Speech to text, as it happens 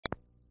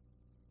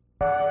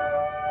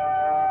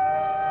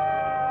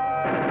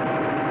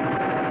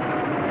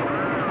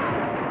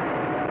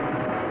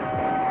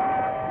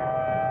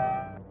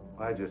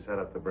Why'd you set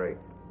up the brake?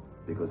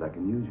 Because I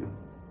can use you.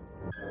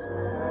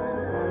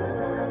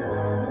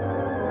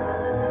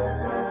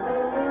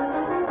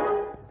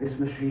 This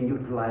machine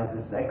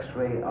utilizes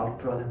X-ray,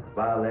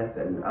 ultraviolet,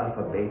 and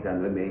alpha, beta,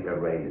 and omega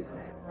rays.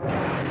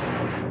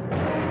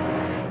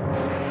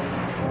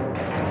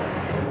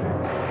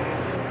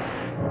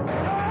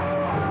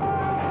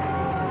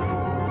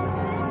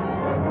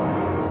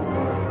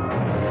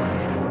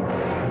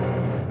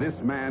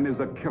 This man is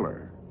a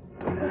killer.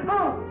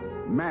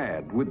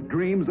 Mad with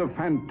dreams of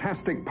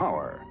fantastic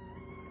power.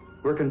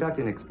 We're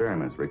conducting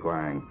experiments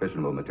requiring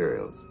fissionable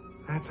materials.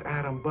 That's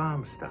atom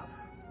bomb stuff.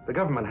 The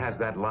government has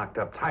that locked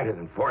up tighter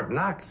than Fort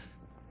Knox.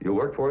 You'll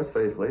work for us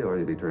faithfully, or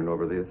you'll be turned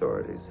over to the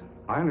authorities.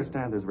 I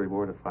understand there's a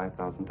reward of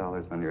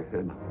 $5,000 on your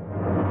head.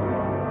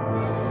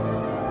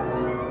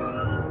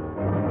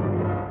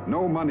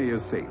 No money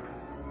is safe.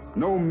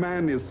 No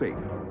man is safe.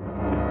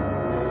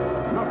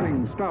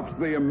 Nothing stops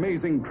the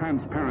amazing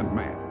transparent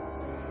man.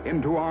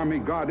 Into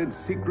army-guarded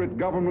secret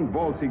government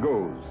vaults he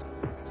goes,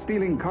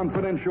 stealing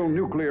confidential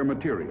nuclear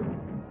material,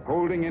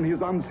 holding in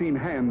his unseen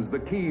hands the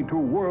key to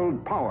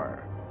world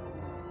power.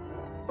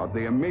 But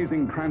the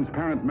amazing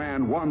transparent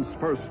man wants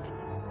first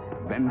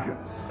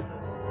vengeance.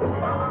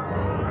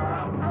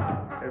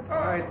 If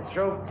I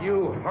choke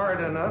you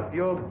hard enough,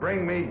 you'll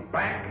bring me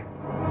back.